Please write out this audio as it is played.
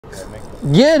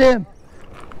Get him!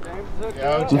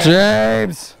 Yo,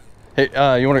 James! Hey,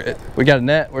 you want to? We got a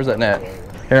net. Where's that net?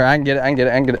 Here, I can get it. I can get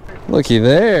it. I can get it. Looky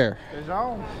there.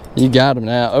 You got him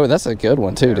now. Oh, that's a good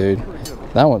one too, dude.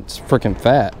 That one's freaking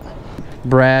fat.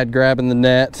 Brad grabbing the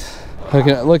net.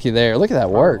 Looky there. Look at that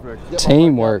work.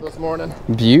 Teamwork. This morning.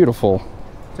 Beautiful.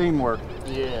 Teamwork.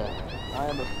 Yeah. I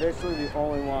am officially the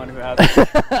only one who has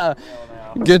a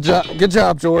Good job. Good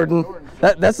job, Jordan.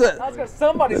 That's a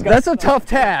tough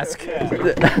task.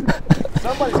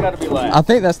 Somebody's got to be last. I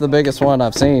think that's the biggest one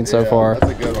I've seen so far.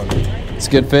 That's a good one. It's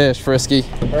good fish, Frisky.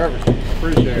 Perfect.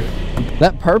 Appreciate it.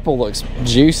 That purple looks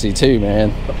juicy too,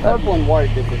 man. The purple and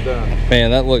white gets it done.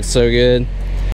 Man, that looks so good.